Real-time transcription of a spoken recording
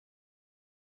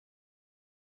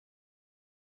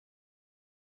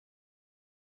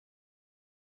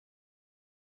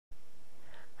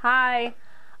Hi,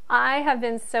 I have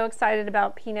been so excited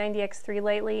about P90X3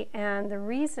 lately, and the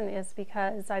reason is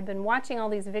because I've been watching all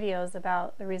these videos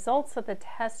about the results that the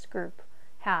test group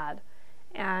had.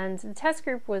 And the test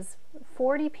group was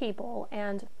 40 people,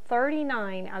 and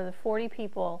 39 out of the 40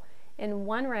 people in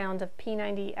one round of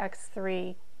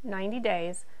P90X3 90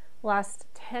 days lost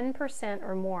 10%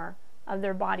 or more of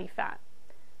their body fat.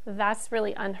 That's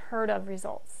really unheard of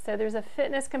results. So there's a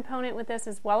fitness component with this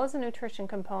as well as a nutrition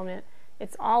component.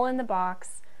 It's all in the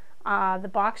box. The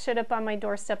box showed up on my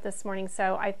doorstep this morning,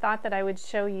 so I thought that I would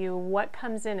show you what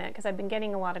comes in it because I've been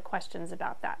getting a lot of questions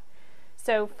about that.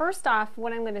 So first off,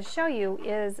 what I'm going to show you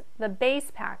is the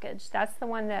base package. That's the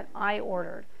one that I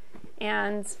ordered.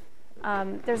 And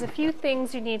there's a few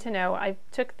things you need to know. I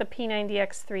took the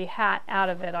P90X3 hat out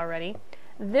of it already.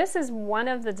 This is one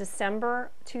of the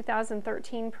December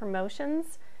 2013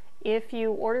 promotions. If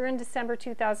you order in December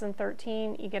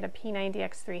 2013, you get a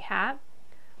P90X3 hat.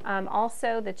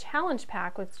 Also, the challenge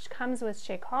pack, which comes with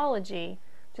Shakeology,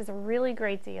 which is a really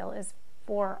great deal, is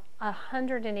for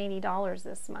 $180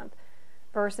 this month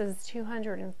versus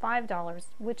 $205,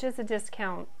 which is a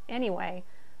discount anyway,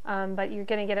 but you're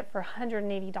going to get it for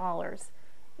 $180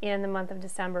 in the month of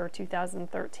December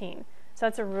 2013. So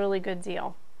that's a really good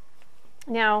deal.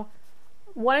 Now,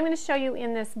 what I'm going to show you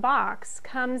in this box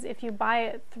comes if you buy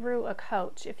it through a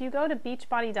coach. If you go to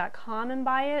beachbody.com and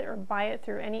buy it, or buy it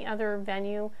through any other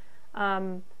venue,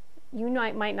 you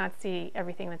might not see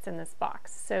everything that's in this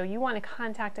box. So you want to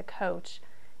contact a coach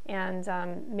and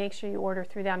make sure you order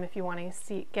through them if you want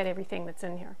to get everything that's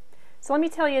in here. So let me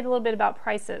tell you a little bit about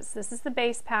prices. This is the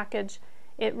base package.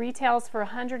 It retails for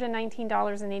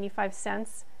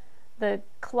 $119.85. The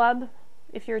club,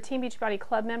 if you're a Team Beachbody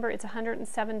Club member, it's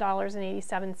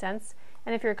 $107.87,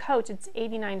 and if you're a coach, it's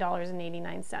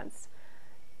 $89.89.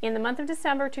 In the month of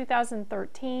December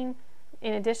 2013,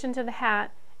 in addition to the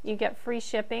hat, you get free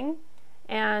shipping,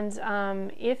 and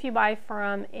if you buy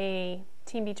from a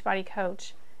Team Beachbody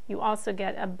coach, you also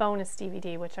get a bonus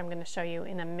DVD, which I'm going to show you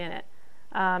in a minute.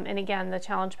 And again, the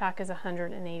challenge pack is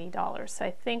 $180. So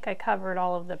I think I covered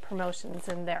all of the promotions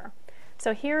in there.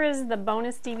 So here is the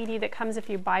bonus DVD that comes if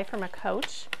you buy from a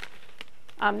coach.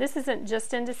 This isn't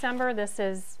just in December, this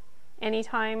is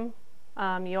anytime.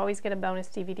 You always get a bonus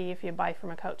DVD if you buy from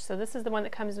a coach. So this is the one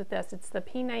that comes with this. It's the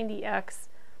P90X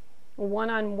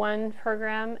one-on-one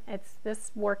program. This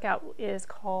workout is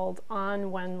called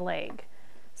On One Leg.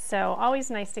 So always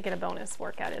nice to get a bonus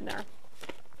workout in there.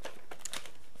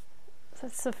 So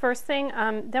that's the first thing.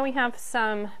 Then we have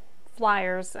some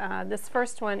flyers. This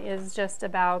first one is just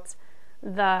about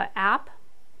the app,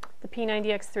 the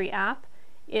P90X3 app.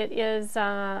 It is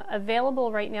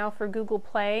available right now for Google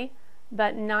Play,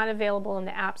 but not available in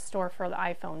the App Store for the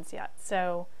iPhones yet.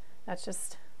 So that's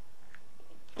just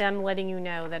them letting you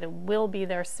know that it will be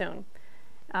there soon.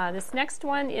 This next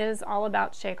one is all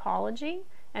about Shakeology,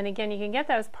 and again, you can get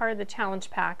that as part of the challenge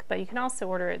pack, but you can also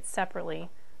order it separately.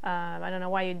 I don't know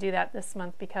why you do that this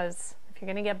month, because if you're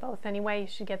going to get both anyway, you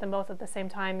should get them both at the same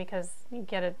time because you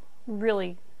get a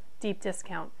really deep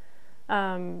discount.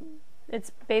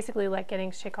 It's basically like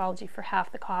getting Shakeology for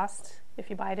half the cost if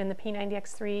you buy it in the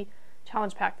P90X3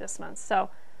 challenge pack this month. So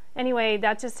anyway,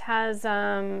 that just has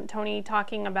Tony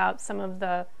talking about some of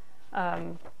the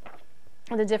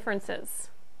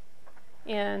differences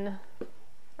in,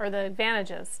 or the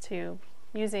advantages to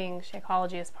using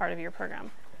Shakeology as part of your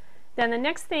program. Then the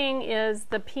next thing is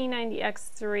the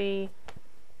P90X3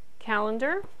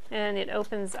 calendar, and it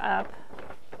opens up.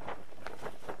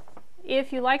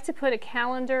 If you like to put a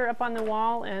calendar up on the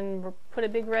wall and put a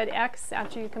big red X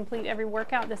after you complete every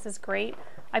workout, this is great.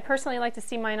 I personally like to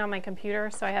see mine on my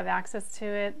computer, so I have access to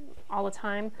it all the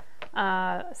time.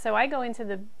 So I go into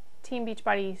the Team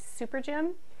Beachbody Super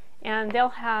Gym, and they'll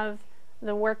have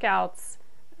the workouts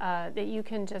that you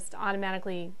can just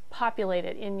automatically populate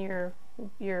it in your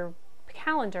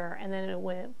calendar, and then it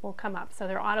will come up. So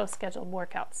they're auto-scheduled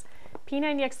workouts.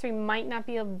 P90X3 might not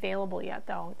be available yet,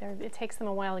 though. It takes them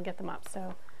a while to get them up,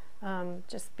 so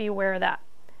just be aware of that.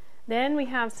 Then we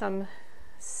have some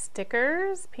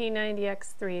stickers,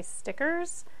 P90X3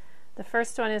 stickers. The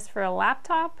first one is for a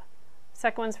laptop,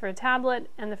 second one's for a tablet,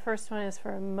 and the first one is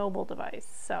for a mobile device.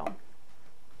 So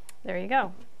there you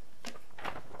go.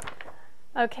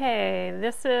 Okay,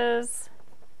 this is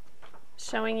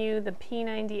showing you the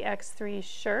P90X3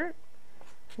 shirt.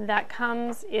 That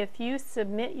comes if you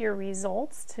submit your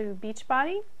results to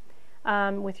Beachbody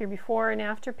with your before and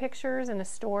after pictures and a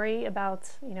story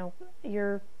about, you know,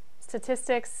 your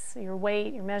statistics, your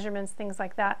weight, your measurements, things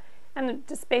like that. And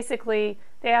just basically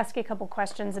they ask you a couple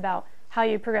questions about how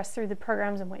you progress through the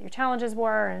programs and what your challenges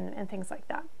were and things like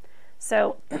that.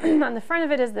 So on the front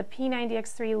of it is the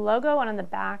P90X3 logo, and on the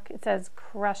back it says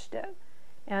crushed it.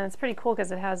 And it's pretty cool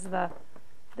because it has the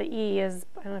E is,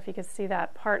 I don't know if you can see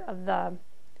that, part of the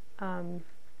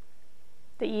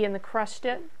E in the crushed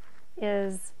it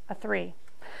is a 3.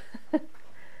 So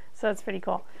that's pretty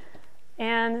cool.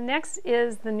 And next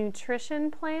is the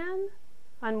nutrition plan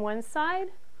on one side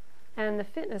and the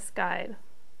fitness guide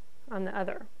on the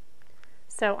other.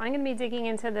 So I'm going to be digging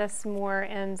into this more,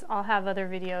 and I'll have other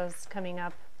videos coming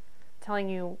up telling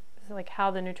you like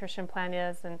how the nutrition plan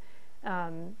is and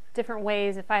different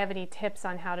ways, if I have any tips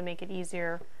on how to make it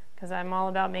easier, because I'm all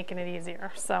about making it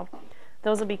easier. So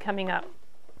those will be coming up.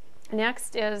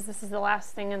 Next is, this is the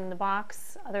last thing in the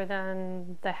box other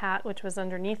than the hat, which was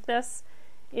underneath this,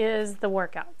 is the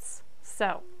workouts.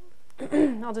 So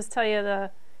I'll just tell you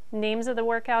the names of the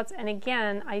workouts, and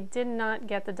again, I did not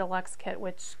get the deluxe kit,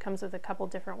 which comes with a couple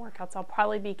different workouts. I'll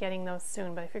probably be getting those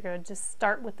soon, but I figured I'd just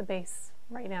start with the base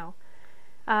right now.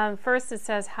 First, it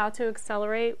says how to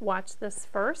accelerate. Watch this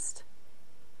first.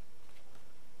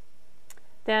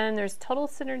 Then there's total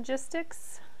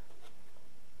synergistics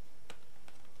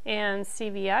and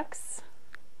CVX,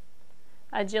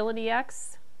 Agility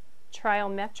X,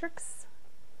 Triometrics,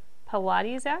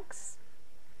 Pilates X,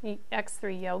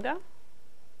 X3 Yoga,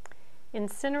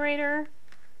 Incinerator,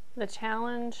 the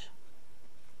Challenge,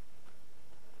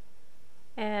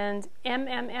 and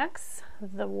MMX,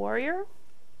 the Warrior,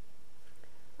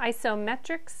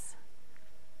 Isometrics,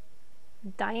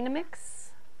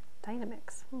 Dynamics,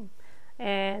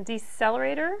 and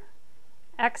Decelerator,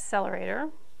 Accelerator,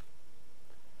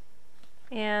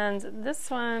 and this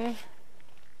one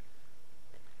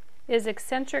is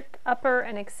eccentric upper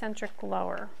and eccentric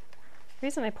lower. The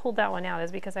reason I pulled that one out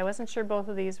is because I wasn't sure both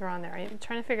of these were on there. I'm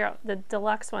trying to figure out the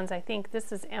deluxe ones. I think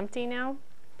this is empty now.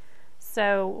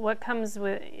 So what comes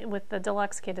with the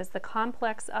deluxe kit is the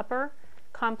complex upper,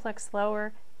 complex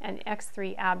lower, and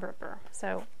X3 ab ripper.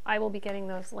 So I will be getting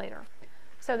those later.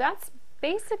 So that's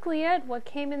basically it, what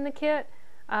came in the kit.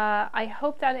 I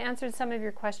hope that answered some of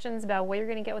your questions about what you're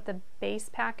going to get with the base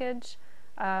package.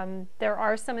 There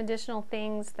are some additional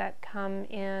things that come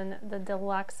in the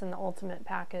deluxe and the ultimate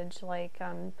package, like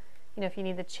you know, if you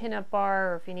need the chin-up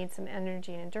bar, or if you need some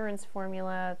energy and endurance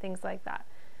formula, things like that.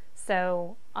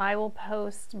 So I will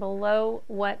post below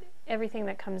what everything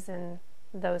that comes in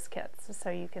those kits, so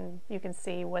you can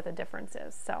see what the difference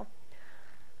is. So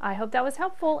I hope that was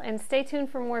helpful, and stay tuned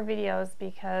for more videos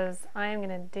because I am going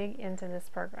to dig into this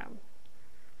program.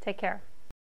 Take care.